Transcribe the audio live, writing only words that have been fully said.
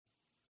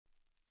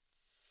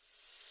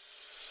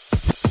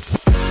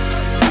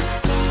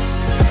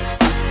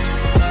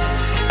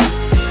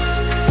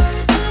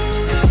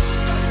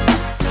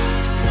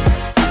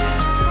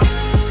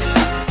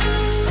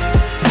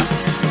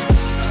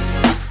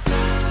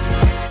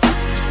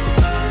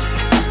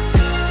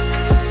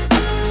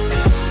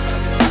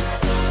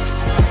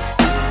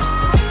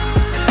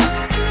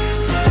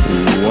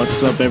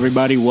What's up,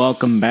 everybody?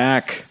 Welcome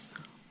back.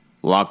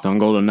 Locked On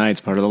Golden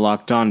Knights, part of the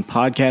Locked On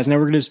Podcast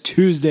Network. It is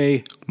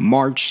Tuesday,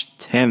 March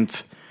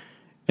 10th,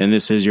 and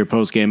this is your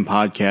post-game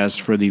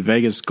podcast for the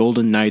Vegas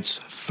Golden Knights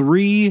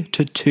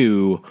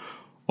 3-2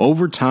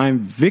 overtime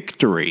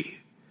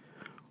victory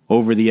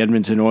over the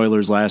Edmonton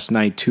Oilers last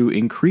night to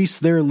increase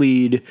their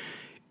lead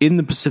in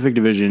the Pacific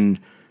Division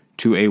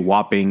to a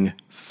whopping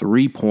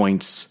 3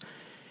 points.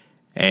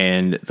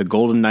 And the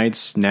Golden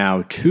Knights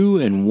now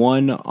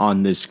 2-1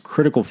 on this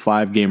critical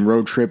 5-game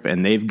road trip,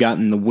 and they've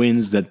gotten the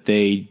wins that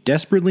they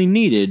desperately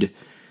needed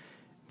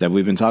that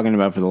we've been talking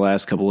about for the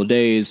last couple of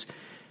days.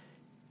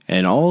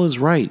 And all is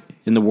right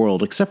in the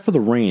world, except for the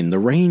rain. The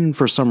rain,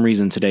 for some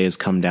reason, today has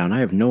come down. I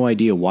have no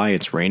idea why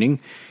it's raining.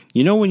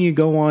 You know when you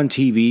go on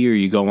TV or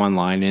you go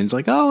online and it's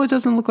like, oh, it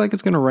doesn't look like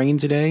it's going to rain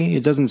today.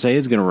 It doesn't say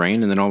it's going to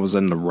rain, and then all of a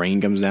sudden the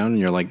rain comes down and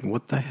you're like,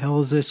 what the hell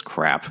is this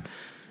crap?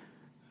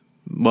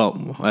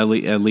 Well, at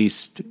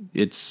least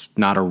it's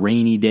not a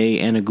rainy day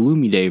and a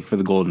gloomy day for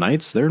the Golden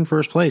Knights. They're in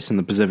first place in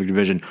the Pacific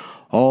Division.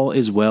 All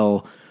is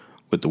well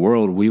with the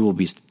world. We will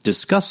be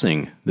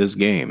discussing this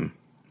game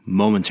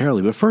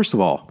momentarily. But first of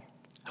all,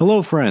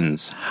 hello,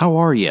 friends. How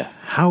are you?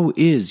 How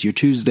is your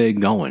Tuesday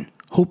going?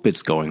 Hope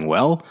it's going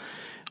well.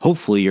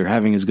 Hopefully you're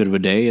having as good of a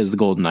day as the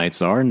Golden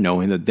Knights are,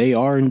 knowing that they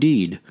are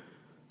indeed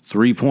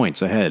 3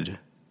 points ahead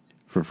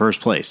for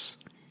first place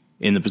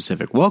in the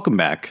Pacific. Welcome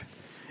back,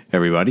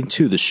 everybody,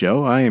 to the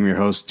show. I am your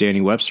host, Danny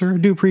Webster. I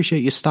do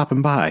appreciate you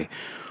stopping by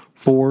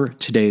for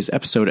today's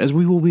episode as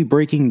we will be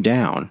breaking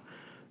down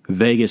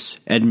Vegas,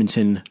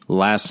 Edmonton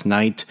last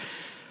night.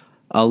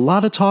 A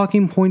lot of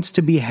talking points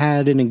to be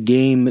had in a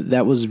game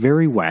that was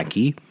very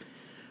wacky,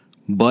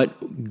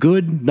 but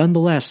good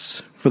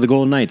nonetheless for the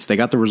Golden Knights. They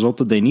got the result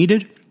that they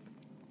needed.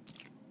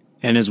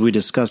 And as we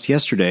discussed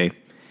yesterday,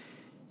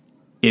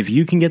 if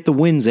you can get the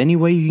wins any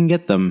way you can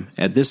get them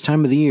at this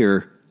time of the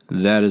year,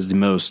 that is the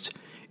most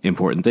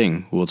important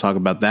thing. We'll talk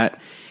about that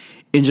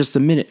in just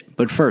a minute.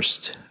 But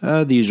first,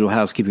 the usual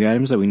housekeeping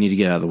items that we need to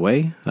get out of the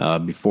way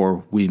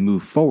before we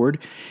move forward,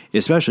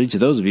 especially to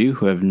those of you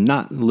who have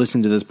not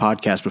listened to this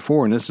podcast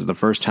before, and this is the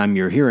first time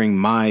you're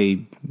hearing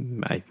I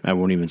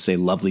won't even say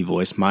lovely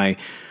voice, my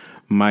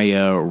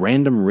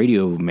random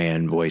radio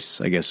man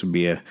voice, I guess would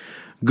be a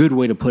good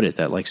way to put it,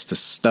 that likes to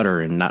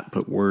stutter and not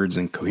put words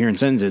in coherent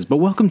sentences. But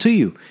welcome to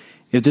you.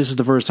 If this is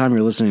the first time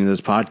you're listening to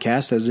this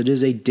podcast, as it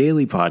is a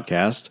daily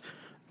podcast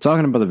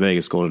talking about the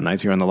Vegas Golden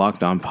Knights here on the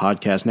Locked On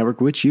Podcast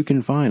Network, which you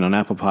can find on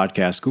Apple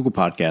Podcasts, Google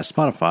Podcasts,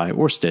 Spotify,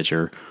 or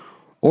Stitcher,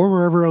 or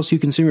wherever else you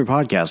consume your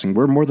podcasting.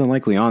 We're more than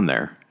likely on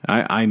there.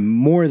 I'm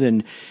more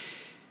than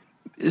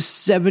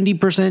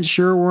 70%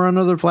 sure we're on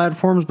other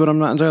platforms, but I'm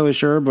not entirely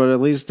sure. But at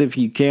least if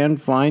you can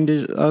find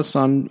us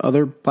on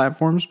other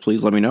platforms,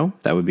 please let me know.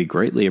 That would be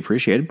greatly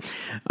appreciated.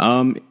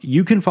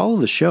 You can follow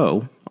the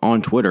show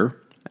on Twitter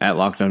at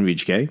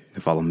LockedOnVGK. You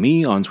can follow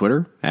me on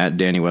Twitter at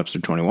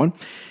DannyWebster21.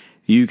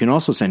 You can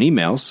also send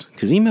emails,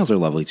 because emails are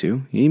lovely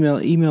too.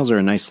 Emails are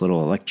a nice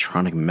little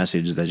electronic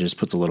message that just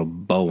puts a little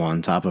bow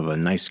on top of a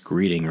nice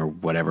greeting or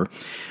whatever.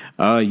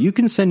 You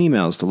can send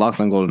emails to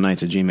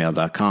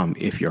lockedongoldennights@gmail.com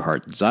if your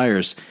heart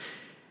desires.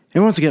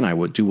 And once again, I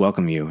do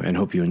welcome you and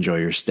hope you enjoy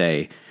your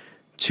stay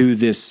to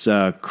this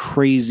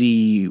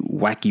crazy,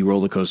 wacky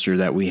roller coaster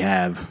that we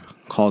have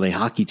called a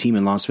hockey team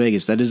in Las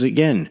Vegas that is,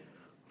 again,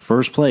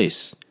 first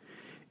place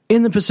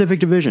in the Pacific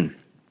Division.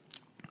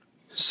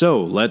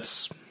 So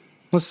let's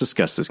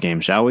discuss this game,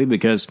 shall we?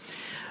 Because,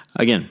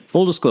 again,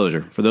 full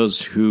disclosure, for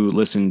those who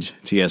listened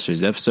to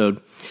yesterday's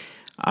episode,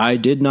 I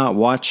did not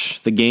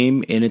watch the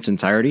game in its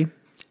entirety.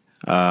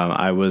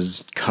 I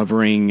was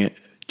covering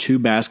 2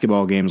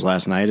 basketball games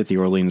last night at the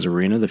Orleans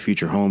Arena, the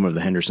future home of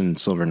the Henderson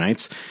Silver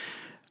Knights.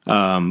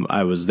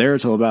 I was there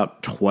till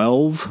about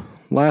 12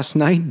 last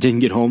night. Didn't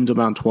get home till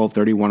about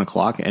 12:30, 1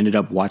 o'clock. Ended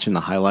up watching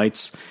the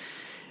highlights.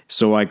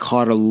 So I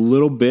caught a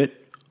little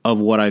bit of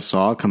what I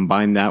saw,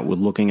 combined that with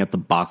looking at the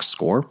box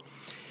score.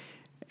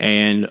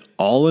 And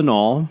all in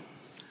all,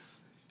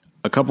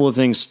 a couple of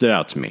things stood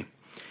out to me.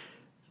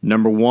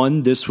 Number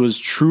one, this was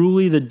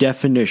truly the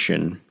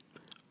definition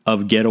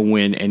of get a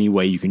win any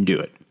way you can do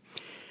it.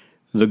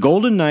 The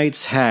Golden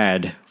Knights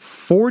had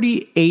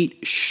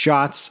 48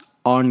 shots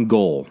on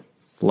goal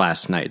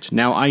last night.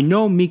 Now, I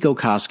know Mikko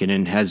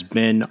Koskinen has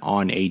been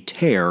on a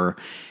tear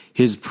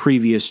his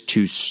previous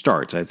 2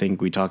 starts. I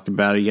think we talked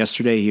about it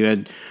yesterday. He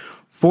had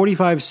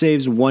 45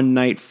 saves one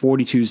night,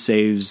 42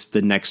 saves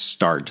the next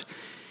start.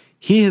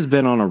 He has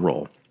been on a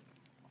roll.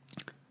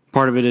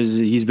 Part of it is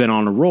he's been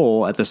on a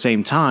roll. At the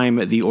same time,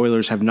 the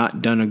Oilers have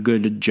not done a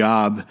good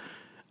job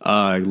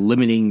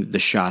limiting the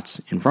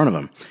shots in front of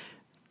him.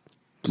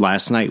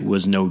 Last night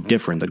was no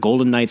different. The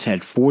Golden Knights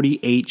had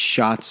 48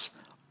 shots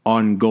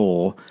on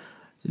goal.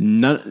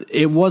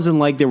 It wasn't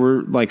like there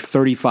were like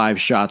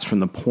 35 shots from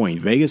the point.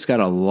 Vegas got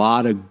a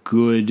lot of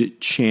good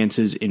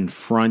chances in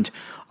front,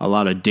 a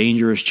lot of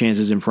dangerous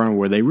chances in front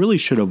where they really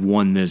should have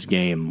won this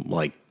game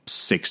like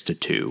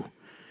 6-2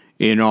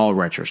 in all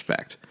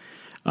retrospect.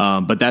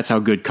 But that's how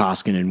good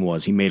Koskinen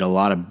was. He made a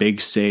lot of big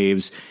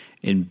saves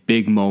in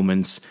big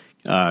moments,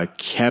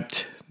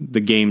 kept the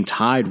game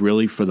tied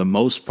really for the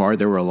most part.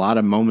 There were a lot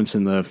of moments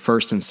in the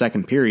first and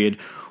second period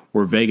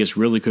where Vegas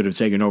really could have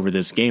taken over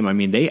this game. I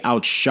mean, they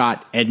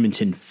outshot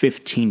Edmonton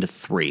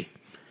 15-3.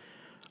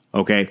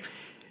 Okay.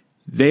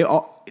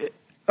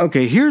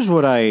 Here's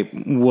what I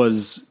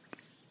was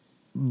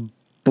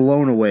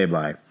blown away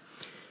by.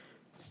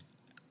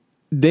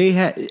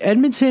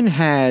 Edmonton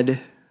had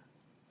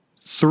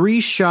 3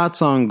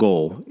 shots on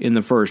goal in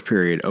the first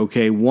period.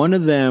 Okay, one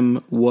of them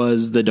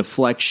was the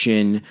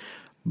deflection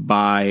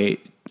by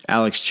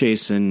Alex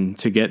Chason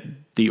to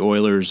get the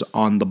Oilers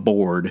on the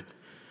board,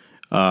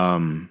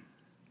 to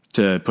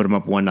put them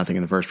up 1-0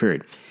 in the first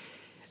period.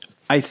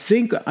 I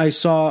think I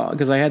saw,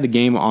 because I had the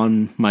game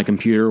on my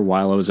computer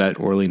while I was at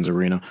Orleans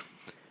Arena,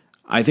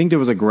 I think there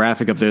was a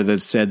graphic up there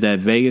that said that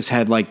Vegas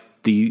had like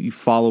the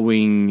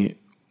following,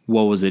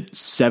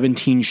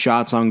 17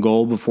 shots on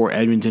goal before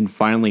Edmonton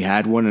finally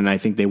had one, and I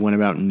think they went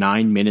about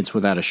 9 minutes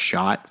without a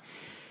shot.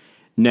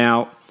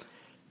 Now,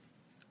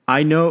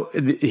 I know,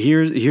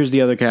 here's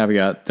the other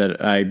caveat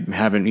that I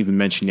haven't even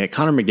mentioned yet.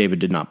 Connor McDavid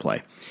did not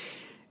play.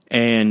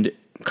 And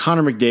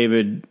Connor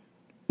McDavid,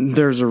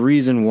 there's a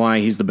reason why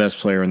he's the best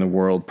player in the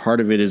world. Part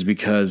of it is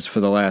because for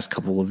the last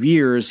couple of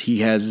years, he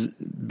has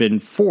been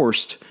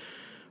forced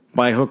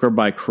by hook or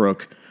by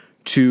crook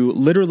to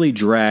literally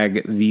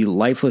drag the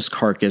lifeless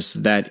carcass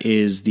that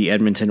is the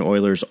Edmonton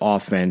Oilers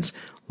offense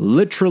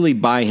literally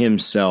by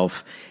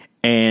himself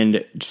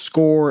and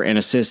score and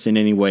assist in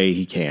any way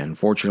he can.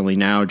 Fortunately,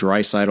 now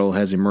Draisaitl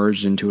has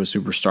emerged into a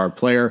superstar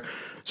player,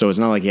 so it's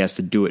not like he has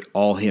to do it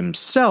all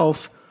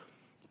himself,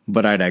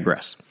 but I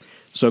digress.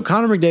 So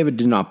Connor McDavid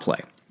did not play.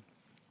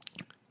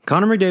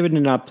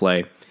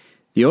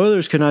 The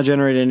Oilers could not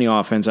generate any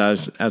offense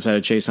outside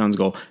of Chason's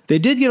goal. They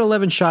did get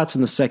 11 shots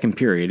in the second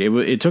period.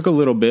 It took a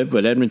little bit,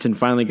 but Edmonton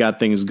finally got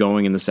things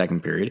going in the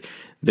second period.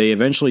 They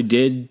eventually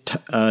did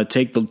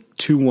take the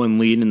 2-1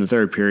 lead in the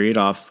third period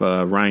off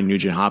Ryan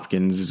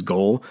Nugent-Hopkins'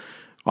 goal,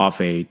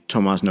 off a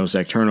Tomas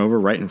Nosek turnover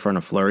right in front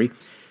of Fleury.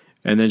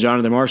 And then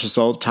Jonathan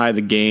Marchessault tied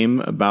the game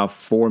about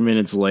 4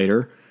 minutes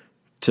later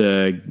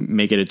to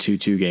make it a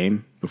 2-2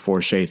 game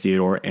before Shea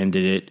Theodore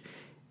ended it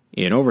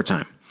in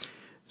overtime.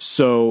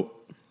 So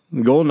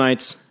the Golden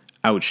Knights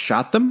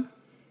outshot them,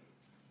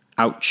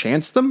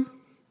 outchanced them.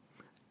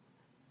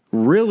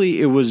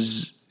 Really, it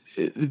was,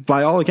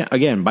 by all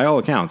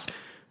accounts,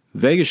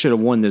 Vegas should have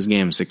won this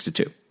game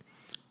 6-2.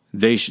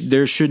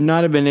 There should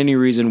not have been any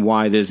reason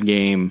why this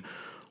game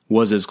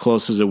was as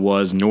close as it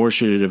was, nor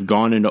should it have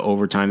gone into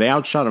overtime. They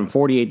outshot them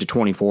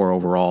 48-24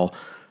 overall.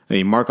 I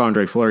mean,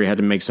 Marc-Andre Fleury had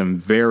to make some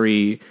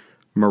very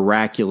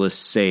miraculous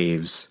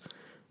saves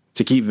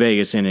to keep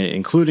Vegas in it,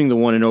 including the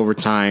one in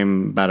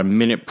overtime about a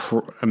minute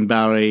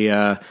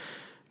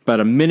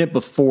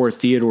before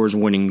Theodore's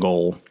winning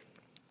goal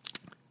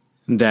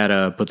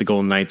that put the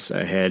Golden Knights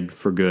ahead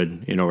for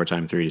good in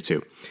overtime,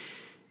 3-2.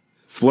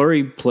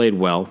 Fleury played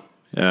well,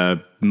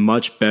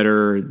 much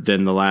better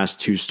than the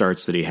last 2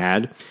 starts that he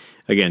had.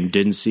 Again,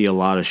 didn't see a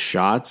lot of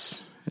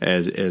shots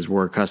as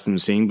we're accustomed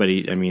to seeing, but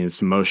it's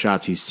the most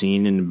shots he's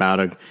seen in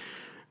about a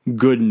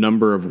good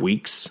number of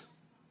weeks.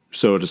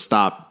 So to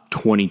stop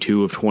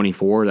 22 of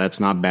 24, that's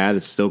not bad.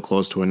 It's still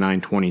close to a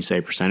 .920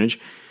 save percentage.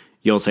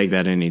 You'll take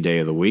that any day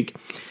of the week.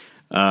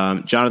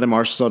 Jonathan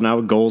Marchessault now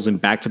with goals in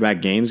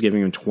back-to-back games,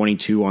 giving him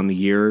 22 on the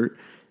year.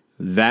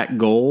 That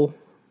goal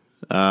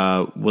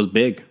was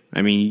big.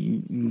 I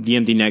mean, the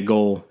empty net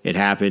goal, it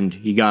happened.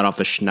 He got off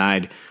the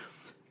schneid.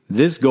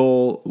 This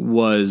goal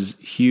was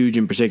huge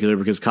in particular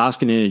because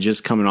Koskinen is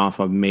just coming off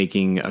of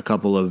making a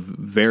couple of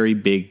very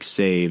big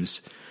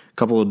saves.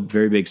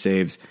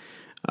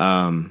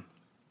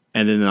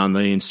 And then on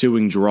the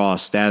ensuing draw,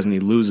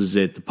 Stastny loses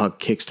it. The puck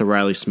kicks to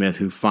Riley Smith,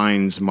 who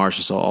finds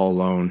Marchessault all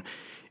alone,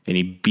 and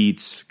he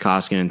beats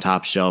Koskinen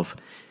top shelf.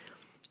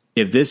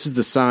 If this is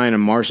the sign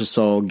of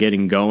Marchessault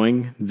getting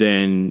going,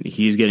 then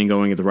he's getting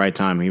going at the right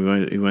time. He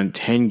went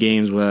 10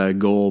 games without a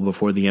goal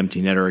before the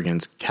empty netter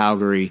against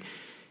Calgary.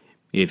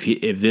 If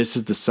this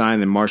is the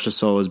sign that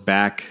Marchessault is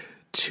back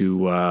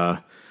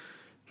to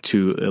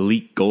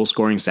elite goal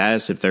scoring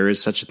status, if there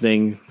is such a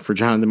thing for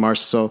Jonathan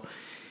Marchessault,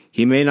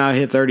 he may not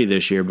hit 30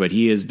 this year, but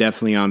he is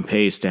definitely on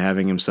pace to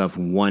having himself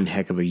one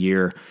heck of a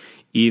year,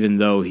 even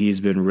though he's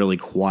been really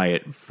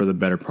quiet for the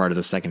better part of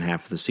the second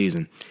half of the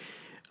season.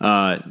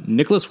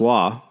 Nicholas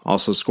Waugh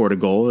also scored a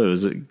goal.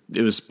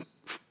 It was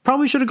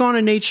probably should have gone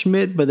to Nate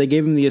Schmidt, but they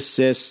gave him the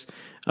assist.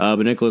 But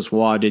Nicholas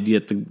Waugh did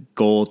get the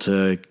goal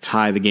to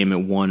tie the game at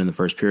 1 in the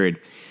first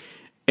period.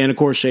 And of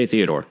course, Shea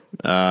Theodore,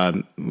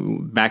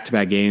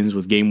 back-to-back games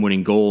with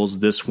game-winning goals.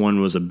 This one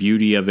was a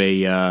beauty of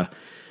a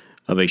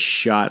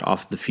shot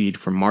off the feed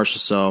from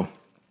Marchessault.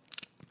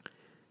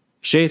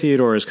 Shea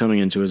Theodore is coming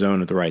into his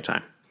own at the right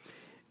time.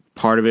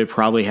 Part of it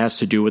probably has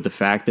to do with the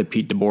fact that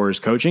Pete DeBoer is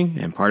coaching,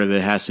 and part of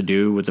it has to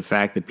do with the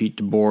fact that Pete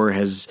DeBoer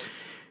has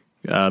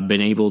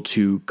been able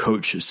to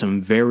coach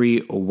some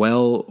very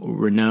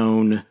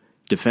well-renowned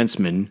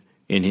defensemen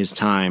in his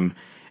time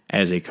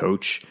as a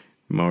coach,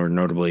 more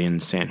notably in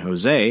San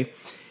Jose.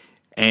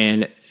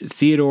 And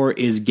Theodore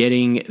is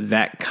getting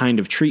that kind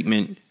of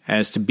treatment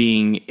as to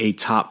being a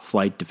top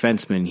flight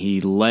defenseman. He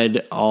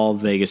led all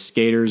Vegas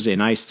skaters in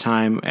ice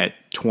time at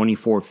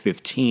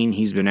 24:15.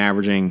 He's been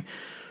averaging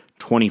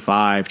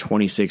 25,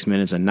 26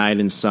 minutes a night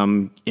in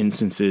some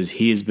instances.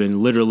 He's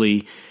been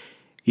literally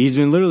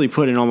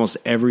put in almost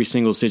every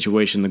single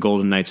situation the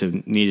Golden Knights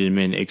have needed him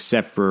in,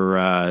 except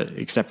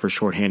for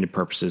shorthanded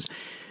purposes.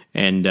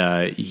 And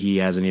he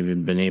hasn't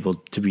even been able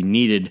to be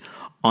needed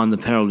on the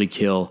penalty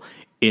kill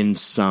in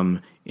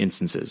some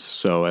instances.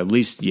 So at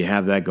least you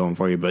have that going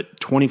for you. But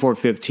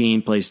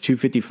 24:15, plays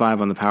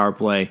 .255 on the power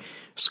play,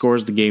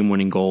 scores the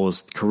game-winning goal,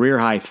 his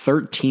career-high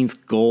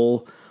 13th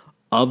goal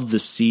of the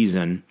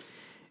season.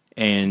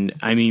 And,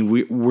 I mean,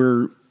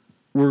 we're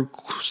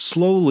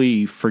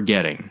slowly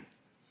forgetting.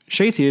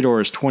 Shea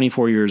Theodore is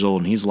 24 years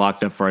old, and he's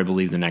locked up for, I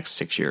believe, the next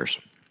 6 years.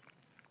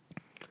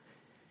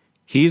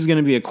 He's going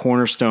to be a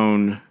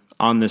cornerstone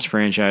on this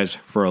franchise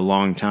for a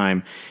long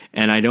time,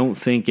 and I don't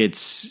think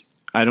it's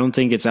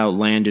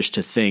outlandish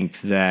to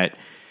think that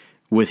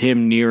with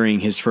him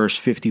nearing his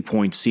first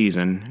 50-point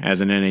season as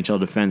an NHL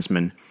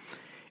defenseman,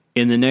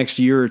 in the next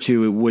year or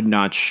two, it would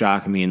not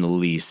shock me in the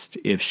least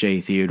if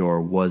Shea Theodore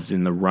was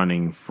in the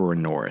running for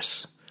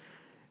Norris.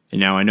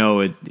 And now I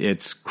know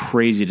it's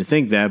crazy to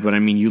think that, but I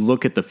mean, you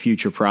look at the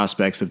future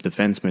prospects of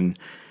defensemen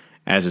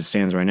as it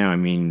stands right now. I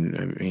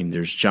mean,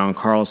 there's John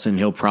Carlson.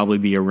 He'll probably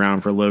be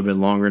around for a little bit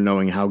longer,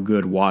 knowing how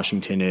good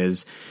Washington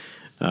is.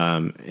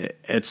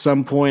 At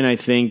some point, I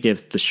think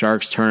if the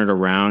Sharks turn it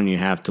around, you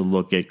have to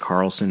look at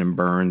Carlson and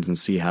Burns and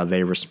see how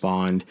they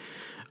respond.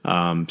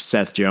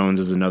 Seth Jones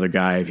is another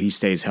guy. If he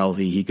stays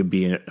healthy, he could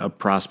be a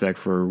prospect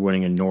for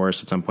winning a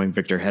Norris at some point.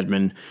 Victor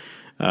Hedman,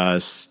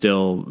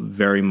 still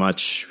very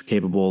much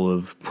capable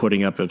of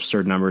putting up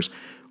absurd numbers.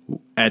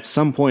 At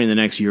some point in the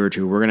next year or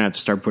two, we're going to have to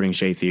start putting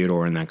Shea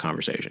Theodore in that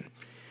conversation,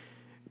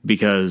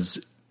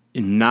 because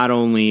not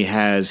only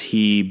has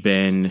he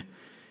been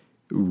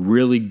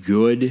really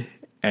good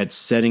at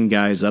setting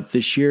guys up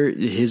this year,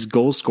 his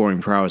goal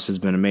scoring prowess has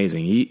been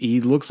amazing.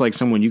 He looks like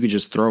someone you could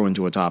just throw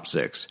into a top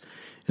six.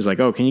 He's like,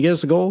 oh, can you get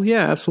us a goal?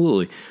 Yeah,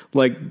 absolutely.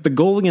 Like the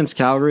goal against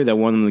Calgary that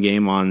won them the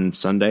game on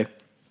Sunday,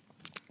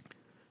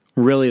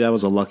 really, that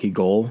was a lucky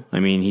goal. I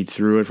mean, he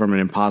threw it from an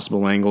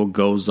impossible angle,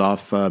 goes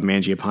off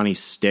Mangiapane's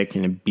stick,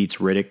 and it beats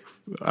Riddick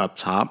up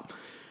top.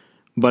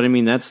 But I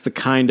mean, that's the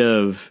kind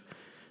of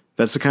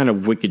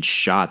wicked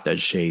shot that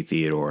Shea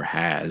Theodore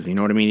has. You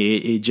know what I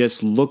mean? It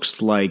just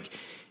looks like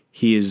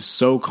he is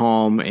so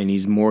calm and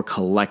he's more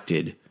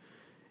collected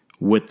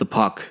with the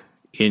puck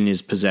in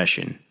his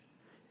possession.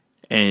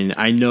 And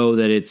I know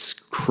that it's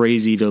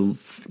crazy to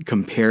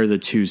compare the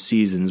two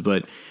seasons,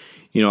 but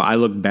you know, I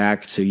look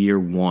back to year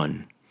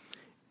one,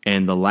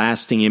 and the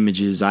lasting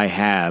images I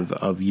have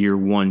of year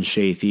one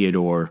Shea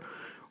Theodore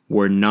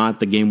were not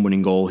the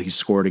game-winning goal he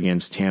scored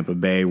against Tampa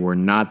Bay, were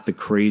not the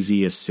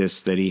crazy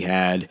assists that he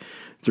had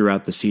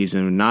throughout the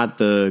season, not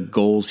the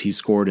goals he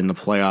scored in the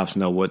playoffs.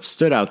 No, what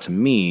stood out to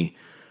me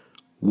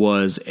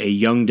was a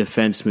young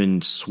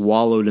defenseman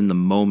swallowed in the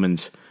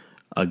moment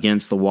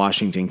against the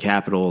Washington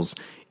Capitals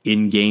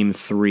in Game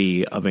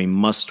 3 of a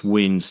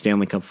must-win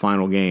Stanley Cup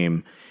final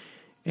game.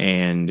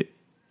 And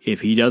if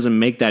he doesn't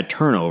make that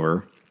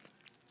turnover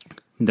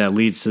that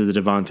leads to the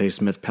Devontae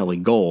Smith-Pelly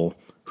goal,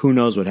 who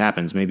knows what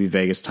happens? Maybe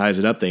Vegas ties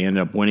it up, they end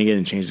up winning it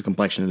and change the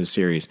complexion of the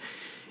series.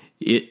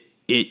 It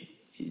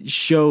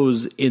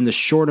shows in the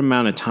short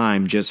amount of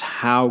time just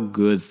how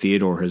good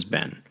Theodore has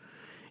been.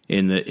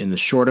 In the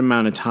short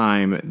amount of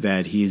time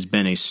that he's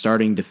been a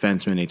starting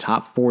defenseman, a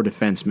top four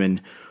defenseman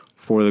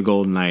for the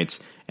Golden Knights,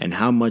 and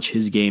how much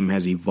his game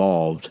has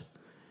evolved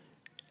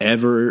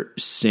ever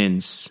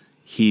since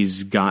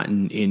he's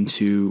gotten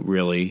into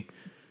really,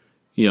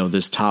 you know,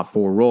 this top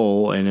four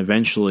role, and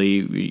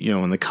eventually, you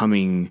know, in the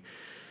coming,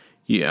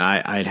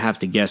 I'd have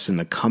to guess in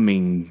the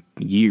coming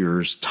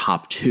years,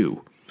 top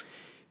two.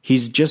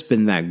 He's just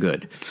been that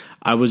good.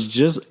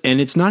 And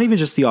it's not even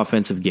just the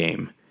offensive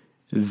game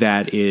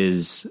that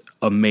is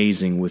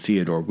amazing with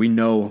Theodore. We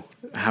know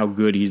how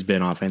good he's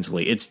been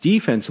offensively. It's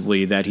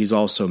defensively that he's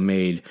also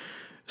made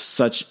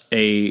such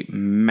a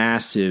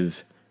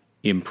massive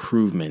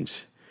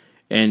improvement.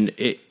 And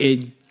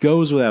it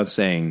goes without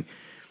saying,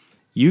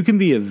 you can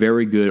be a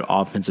very good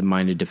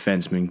offensive-minded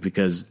defenseman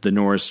because the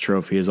Norris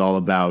Trophy is all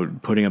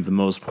about putting up the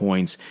most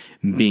points,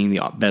 being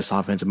the best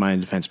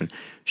offensive-minded defenseman.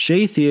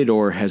 Shea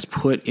Theodore has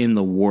put in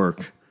the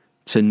work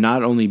to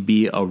not only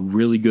be a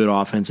really good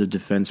offensive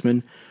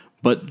defenseman,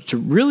 but to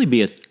really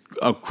be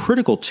a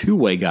critical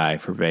two-way guy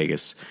for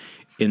Vegas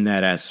in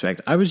that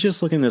aspect. I was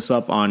just looking this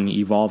up on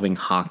Evolving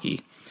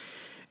Hockey,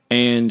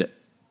 and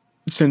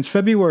since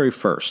February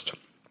 1st,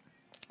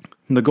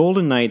 the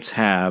Golden Knights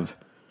have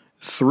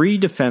 3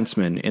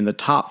 defensemen in the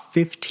top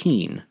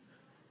 15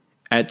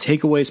 at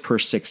takeaways per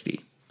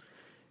 60.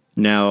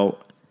 Now,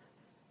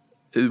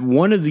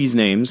 one of these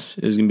names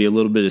is going to be a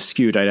little bit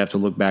skewed. I'd have to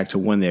look back to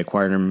when they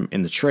acquired him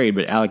in the trade,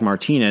 but Alec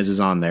Martinez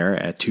is on there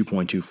at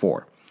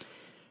 2.24.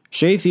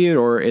 Shea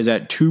Theodore is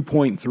at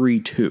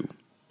 2.32.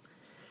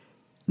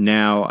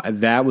 Now,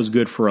 that was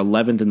good for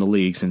 11th in the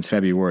league since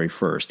February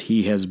 1st.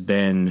 He has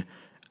been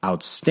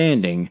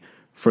outstanding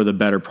for the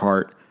better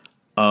part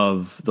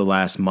of the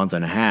last month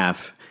and a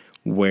half,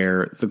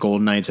 where the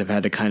Golden Knights have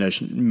had to kind of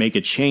make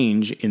a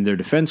change in their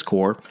defense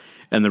core.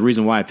 And the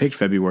reason why I picked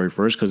February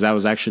 1st, because that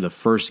was actually the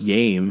first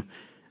game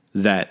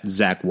that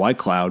Zach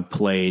Whitecloud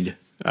played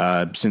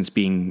since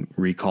being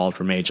recalled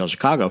from AHL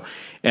Chicago.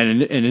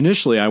 And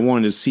initially I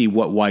wanted to see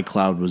what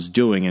Whitecloud was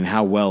doing and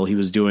how well he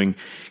was doing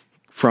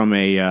from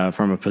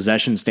a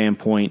possession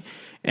standpoint,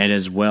 and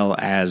as well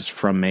as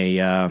from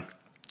a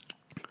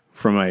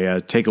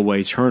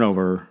takeaway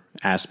turnover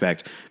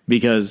aspect.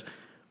 Because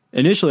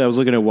initially I was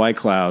looking at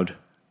Whitecloud,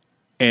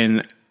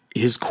 and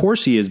his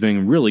Corsi has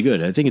been really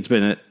good. I think it's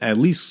been at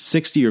least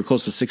 60 or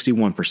close to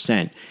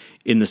 61%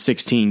 in the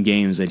 16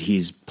 games that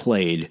he's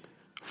played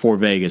for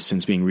Vegas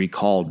since being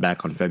recalled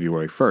back on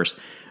February 1st.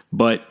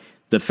 But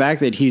the fact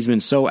that he's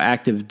been so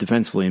active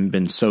defensively and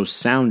been so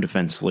sound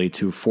defensively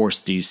to force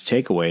these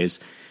takeaways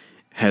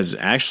has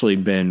actually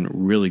been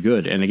really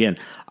good. And again,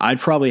 I'd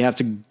probably have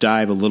to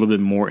dive a little bit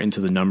more into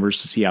the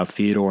numbers to see how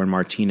Theodore and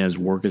Martinez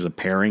work as a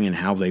pairing and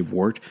how they've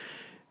worked,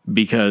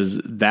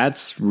 because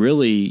that's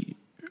really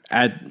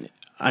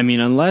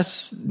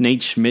unless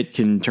Nate Schmidt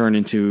can turn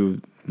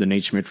into the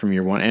Nate Schmidt from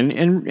year one, and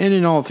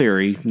in all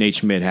theory, Nate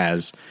Schmidt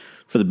has,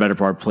 for the better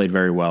part, played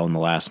very well in the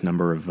last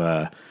number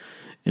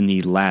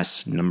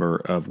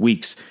of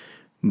weeks.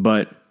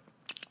 But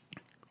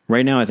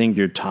right now, I think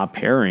your top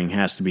pairing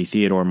has to be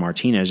Theodore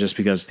Martinez, just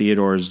because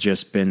Theodore has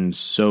just been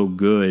so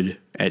good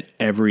at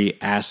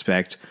every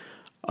aspect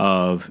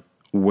of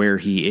where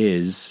he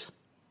is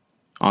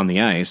on the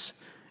ice.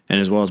 And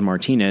as well as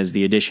Martinez,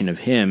 the addition of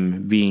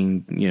him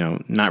being,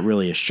 not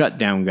really a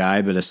shutdown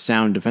guy, but a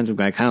sound defensive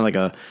guy, kind of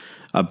like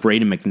a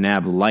Braden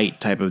McNabb light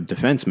type of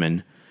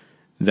defenseman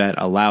that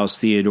allows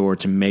Theodore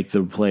to make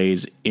the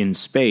plays in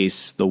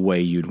space the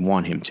way you'd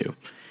want him to.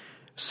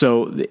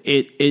 So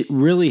it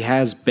really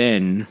has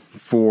been,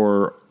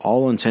 for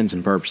all intents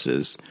and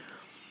purposes,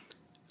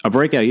 a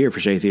breakout year for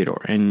Shea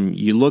Theodore. And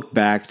you look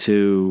back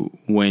to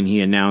when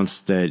he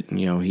announced that,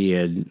 he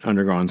had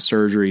undergone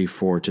surgery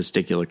for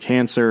testicular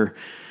cancer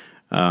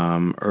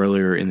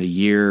earlier in the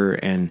year,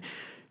 and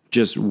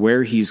just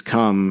where he's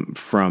come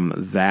from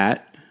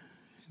that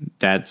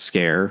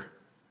scare.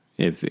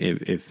 If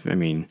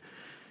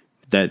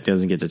that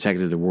doesn't get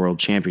detected at the World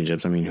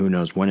Championships, who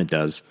knows when it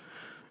does.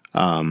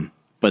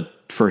 But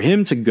for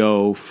him to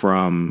go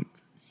from,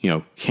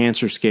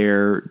 cancer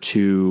scare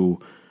to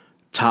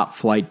top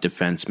flight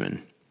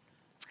defenseman,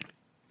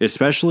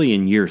 especially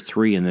in year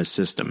 3 in this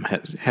system,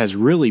 has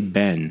really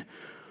been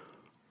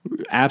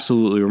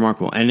absolutely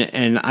remarkable.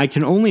 And I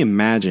can only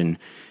imagine,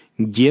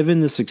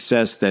 given the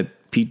success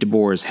that Pete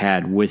DeBoer has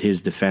had with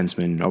his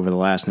defensemen over the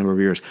last number of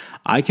years,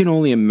 I can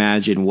only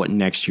imagine what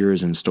next year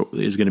is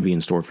going to be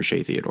in store for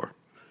Shea Theodore.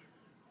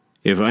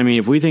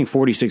 If we think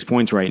 46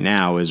 points right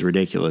now is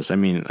ridiculous,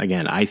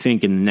 again, I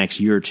think in the next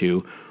year or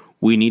two,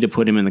 we need to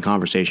put him in the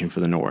conversation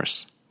for the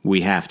Norris.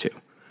 We have to.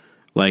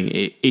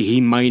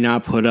 He might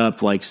not put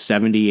up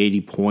 70,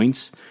 80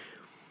 points,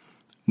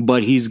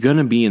 but he's going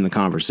to be in the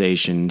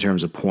conversation in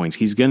terms of points.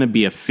 He's going to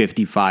be a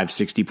 55,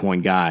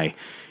 60-point guy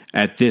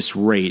at this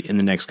rate in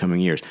the next coming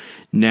years.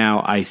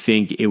 Now, I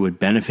think it would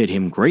benefit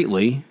him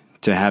greatly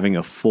to having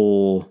a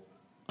full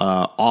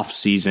off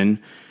season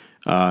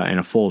and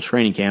a full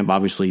training camp.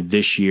 Obviously,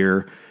 this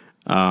year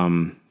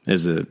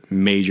is a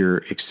major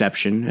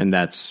exception, and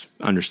that's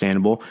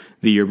understandable.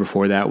 The year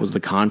before that was the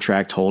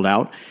contract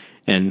holdout,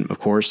 and of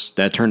course,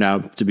 that turned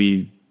out to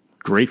be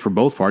great for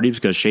both parties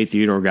because Shea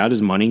Theodore got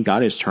his money,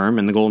 got his term,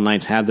 and the Golden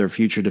Knights have their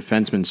future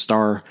defenseman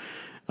star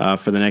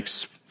for the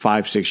next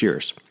 5-6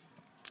 years.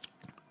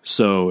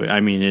 So, it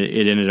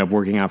ended up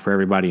working out for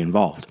everybody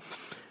involved.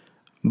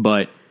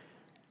 But,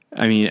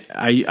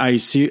 I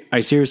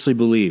seriously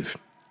believe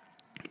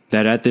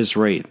that at this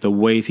rate, the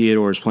way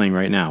Theodore is playing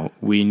right now,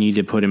 we need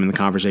to put him in the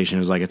conversation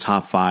as a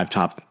top 5,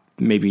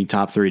 maybe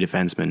top 3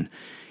 defenseman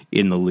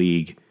in the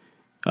league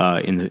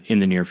in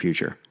the near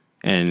future.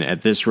 And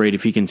at this rate,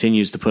 if he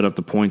continues to put up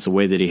the points the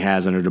way that he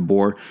has under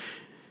DeBoer,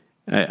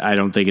 I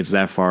don't think it's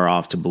that far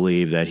off to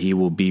believe that he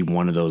will be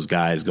one of those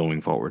guys going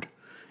forward.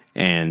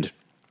 And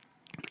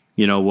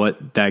you know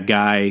what? That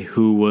guy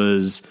who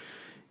was,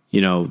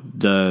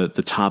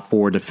 the top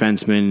 4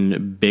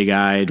 defenseman,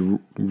 big-eyed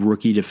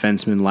rookie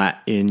defenseman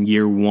in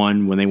year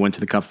 1 when they went to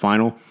the Cup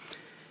final,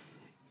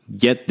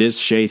 get this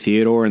Shea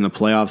Theodore in the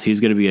playoffs,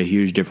 he's going to be a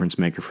huge difference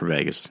maker for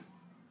Vegas.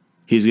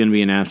 He's going to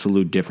be an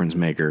absolute difference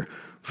maker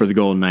for the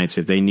Golden Knights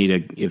if they need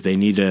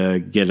to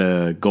get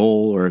a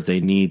goal, or if they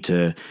need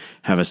to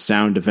have a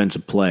sound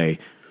defensive play.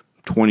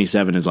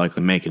 27 is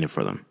likely making it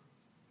for them,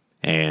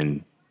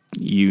 and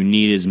you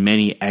need as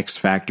many X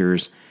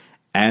factors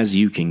as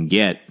you can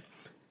get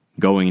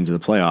going into the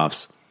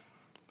playoffs.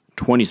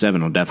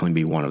 27 will definitely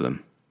be one of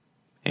them,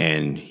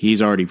 and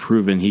he's already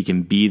proven he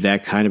can be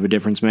that kind of a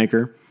difference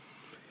maker.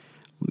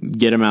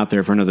 Get him out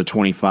there for another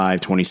 25,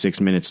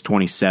 26 minutes,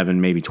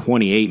 27, maybe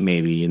 28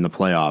 maybe in the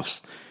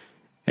playoffs,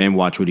 and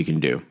watch what he can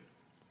do.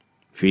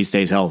 If he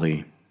stays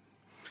healthy,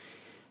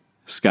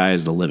 sky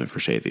is the limit for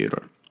Shea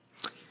Theodore.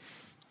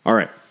 All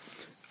right.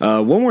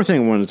 One more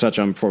thing I wanted to touch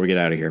on before we get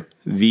out of here.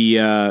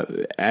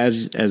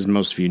 As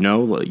most of you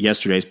know,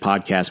 yesterday's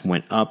podcast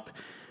went up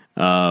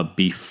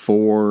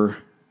before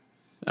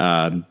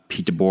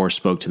Pete DeBoer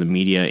spoke to the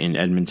media in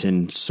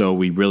Edmonton, so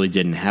we really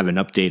didn't have an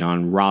update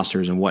on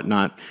rosters and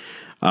whatnot.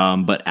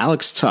 But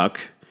Alex Tuch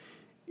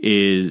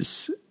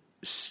is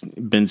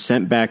been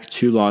sent back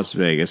to Las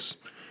Vegas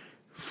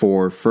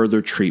for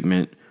further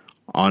treatment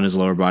on his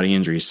lower body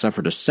injury. He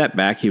suffered a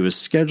setback. He was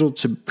scheduled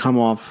to come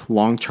off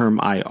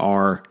long-term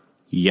IR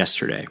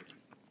yesterday.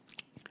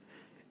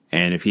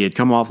 And if he had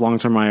come off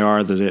long-term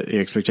IR, the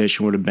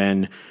expectation would have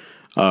been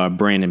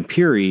Brandon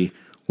Pirri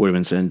would have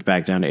been sent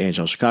back down to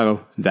AHL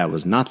Chicago. That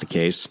was not the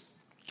case.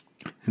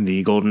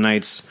 The Golden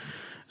Knights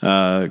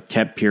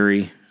kept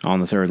Pirri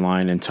on the third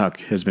line, and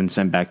Tuch has been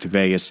sent back to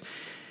Vegas.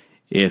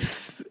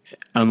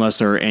 Unless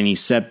there are any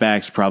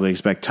setbacks, probably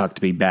expect Tuch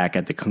to be back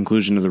at the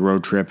conclusion of the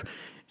road trip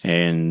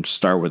and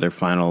start with their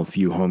final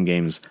few home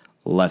games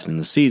left in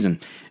the season.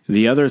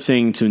 The other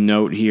thing to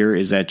note here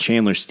is that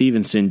Chandler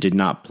Stevenson did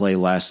not play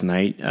last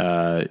night.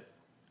 I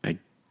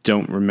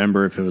don't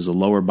remember if it was a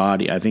lower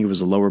body. I think it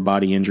was a lower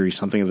body injury,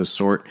 something of the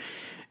sort.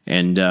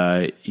 And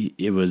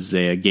it was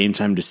a game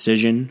time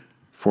decision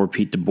for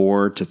Pete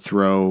DeBoer to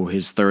throw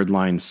his third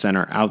line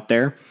center out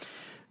there.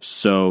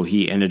 So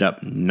he ended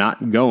up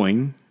not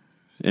going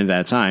in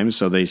that time.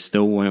 So they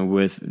still went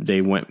with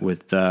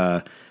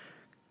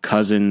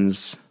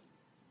Cousins,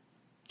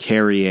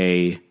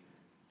 Carrier,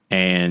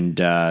 and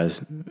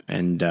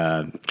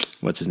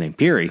what's his name?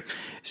 Pirri.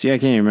 See, I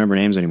can't even remember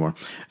names anymore.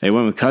 They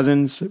went with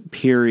Cousins,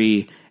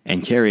 Pirri,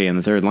 and Carrier in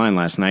the third line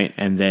last night,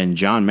 and then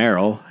John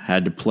Merrill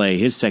had to play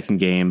his second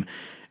game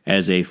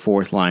as a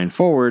fourth line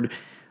forward,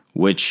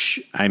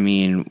 which, I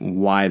mean,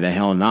 why the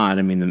hell not?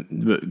 I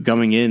mean,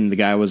 going in, the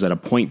guy was at a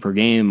point per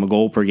game, a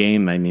goal per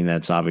game. I mean,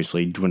 that's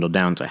obviously dwindled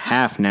down to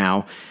half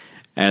now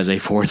as a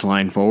fourth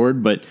line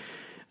forward, but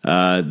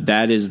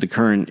that is the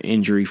current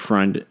injury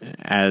front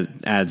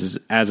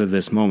as of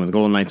this moment. The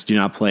Golden Knights do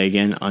not play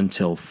again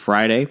until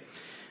Friday.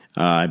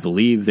 I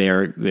believe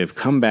they've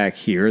come back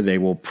here. They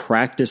will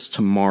practice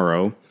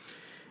tomorrow,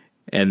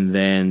 and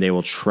then they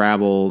will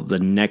travel the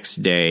next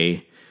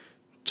day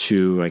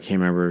to, I can't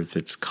remember if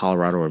it's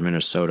Colorado or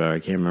Minnesota. I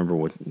can't remember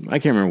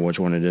which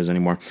one it is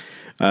anymore.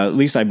 At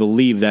least I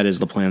believe that is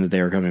the plan, that they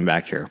are coming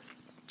back here.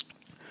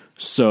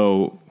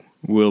 So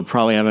we'll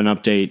probably have an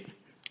update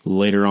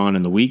later on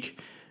in the week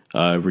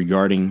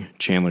regarding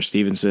Chandler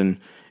Stevenson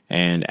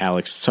and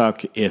Alex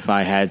Tuch. If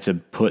I had to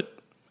put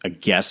a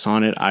guess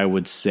on it, I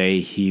would say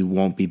he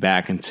won't be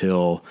back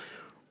until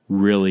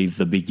really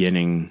the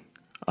beginning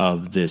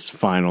of this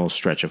final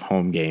stretch of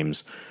home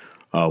games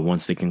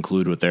once they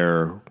conclude with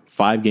their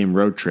 5-game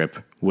road trip,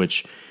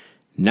 which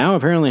now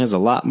apparently has a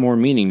lot more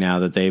meaning now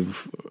that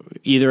they've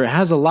either it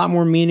has a lot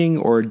more meaning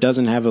or it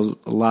doesn't have a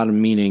lot of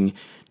meaning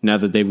now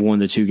that they've won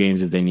the 2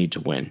 games that they need to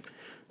win.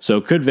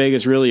 So could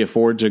Vegas really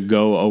afford to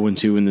go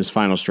 0-2 in this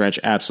final stretch?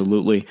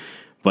 Absolutely.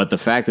 But the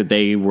fact that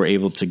they were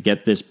able to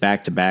get this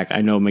back-to-back,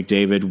 I know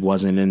McDavid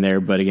wasn't in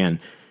there, but again,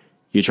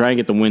 you try and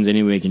get the wins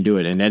any way you can do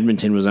it. And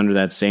Edmonton was under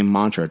that same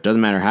mantra. It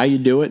doesn't matter how you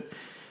do it.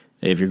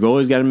 If your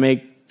goalie's got to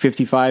make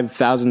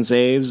 55,000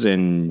 saves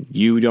and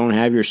you don't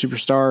have your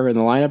superstar in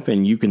the lineup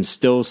and you can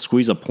still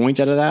squeeze a point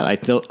out of that,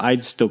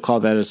 I'd still call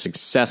that a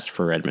success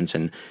for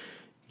Edmonton,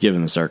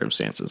 given the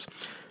circumstances.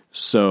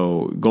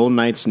 So Golden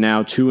Knights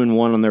now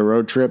 2-1 on their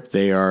road trip.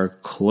 They are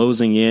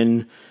closing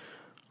in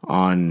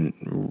on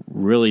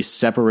really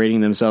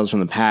separating themselves from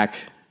the pack.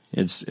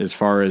 It's as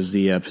far as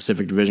the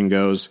Pacific Division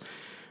goes.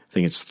 I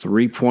think it's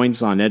 3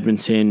 points on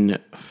Edmonton.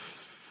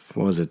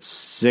 What was it,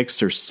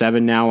 6 or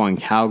 7 now on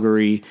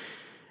Calgary,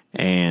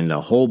 and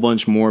a whole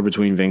bunch more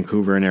between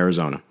Vancouver and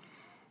Arizona.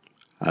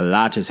 A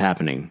lot is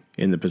happening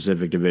in the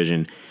Pacific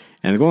Division,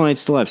 and the Golden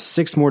Knights still have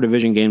 6 more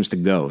division games to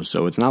go,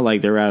 so it's not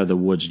like they're out of the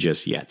woods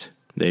just yet.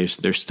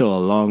 There's still a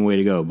long way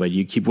to go, but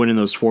you keep winning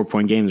those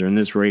 4-point games, or in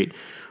this rate,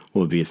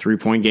 will be a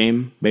 3-point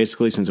game,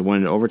 basically, since it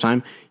went into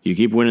overtime. You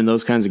keep winning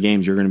those kinds of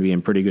games, you're going to be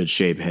in pretty good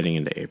shape heading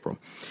into April.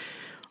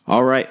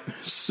 All right,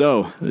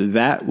 so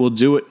that will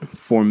do it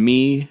for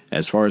me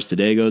as far as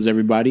today goes,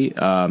 everybody.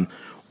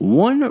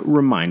 One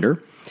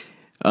reminder,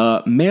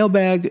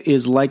 mailbag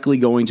is likely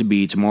going to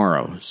be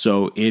tomorrow.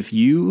 So if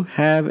you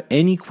have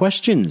any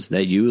questions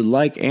that you would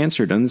like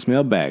answered on this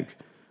mailbag,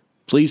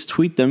 please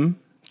tweet them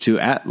to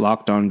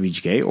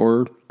 @LockedOnVGK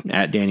or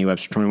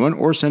 @DannyWebster21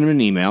 or send them an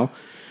email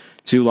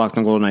to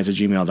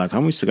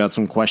lockedongoldenknights@gmail.com. We still got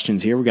some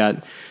questions here. We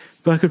got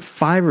like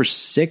 5 or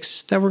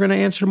 6 that we're going to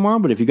answer tomorrow,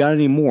 but if you got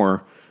any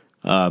more,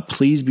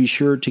 please be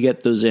sure to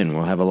get those in.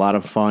 We'll have a lot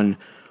of fun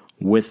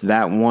with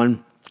that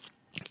one.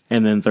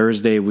 And then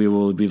Thursday, we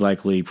will be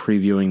likely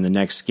previewing the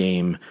next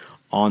game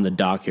on the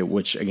docket,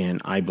 which,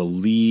 again, I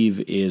believe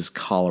is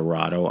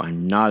Colorado.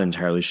 I'm not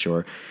entirely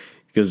sure,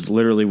 because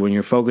literally when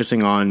you're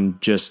focusing on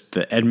just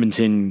the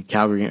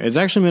Edmonton-Calgary game, it's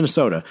actually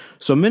Minnesota.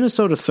 So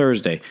Minnesota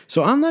Thursday.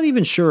 So I'm not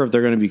even sure if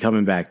they're going to be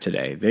coming back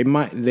today.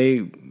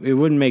 It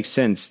wouldn't make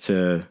sense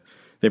to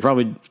They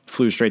probably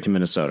flew straight to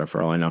Minnesota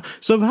for all I know.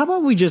 So how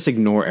about we just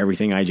ignore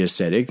everything I just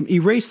said?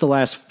 Erase the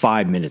last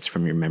 5 minutes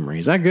from your memory.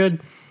 Is that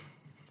good?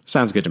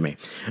 Sounds good to me.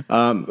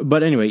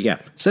 But anyway, yeah.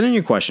 Send in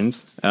your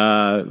questions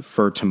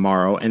for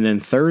tomorrow. And then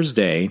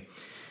Thursday,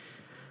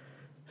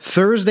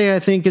 I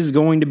think, is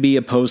going to be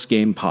a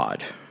post-game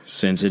pod.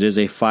 Since it is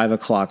a 5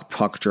 o'clock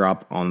puck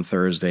drop on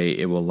Thursday,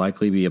 it will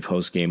likely be a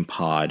post-game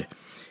pod.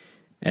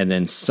 And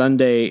then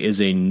Sunday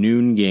is a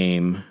noon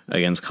game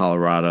against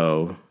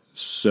Colorado.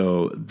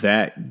 So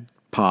that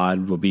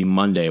pod will be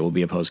Monday, will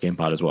be a post-game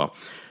pod as well.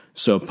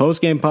 So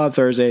post-game pod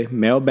Thursday,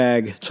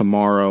 mailbag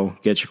tomorrow.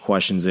 Get your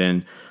questions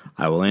in.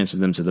 I will answer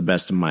them to the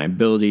best of my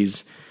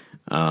abilities.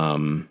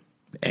 And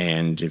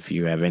if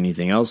you have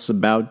anything else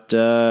about,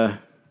 donut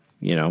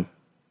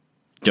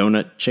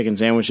chicken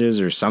sandwiches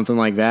or something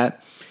like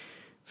that,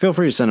 feel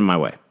free to send them my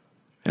way,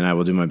 and I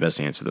will do my best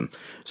to answer them.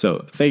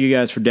 So thank you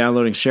guys for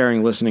downloading,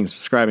 sharing, listening,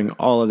 subscribing.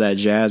 All of that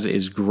jazz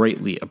is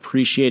greatly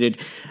appreciated.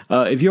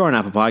 If you are on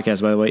Apple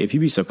Podcasts, by the way, if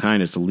you'd be so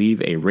kind as to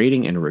leave a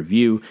rating and a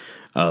review,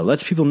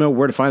 lets people know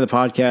where to find the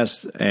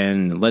podcast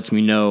and lets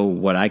me know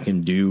what I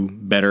can do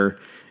better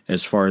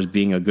as far as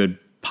being a good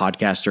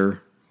podcaster,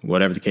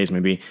 whatever the case may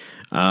be.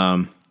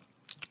 I'm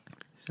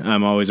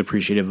always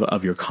appreciative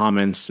of your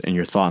comments and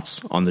your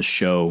thoughts on the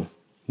show,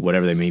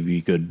 whatever they may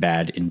be, good,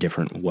 bad,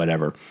 indifferent,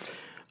 whatever.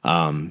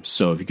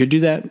 So if you could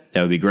do that,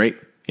 that would be great.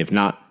 If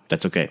not,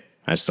 that's okay.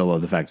 I still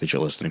love the fact that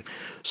you're listening.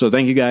 So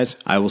thank you guys.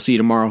 I will see you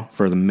tomorrow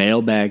for the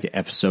mailbag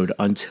episode.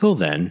 Until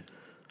then,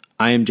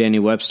 I am Danny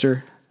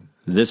Webster.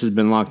 This has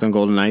been Locked On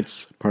Golden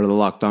Knights, part of the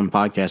Locked On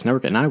Podcast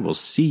Network, and I will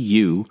see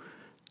you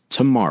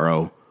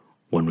tomorrow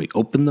when we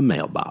open the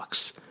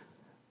mailbox.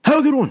 Have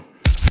a good one.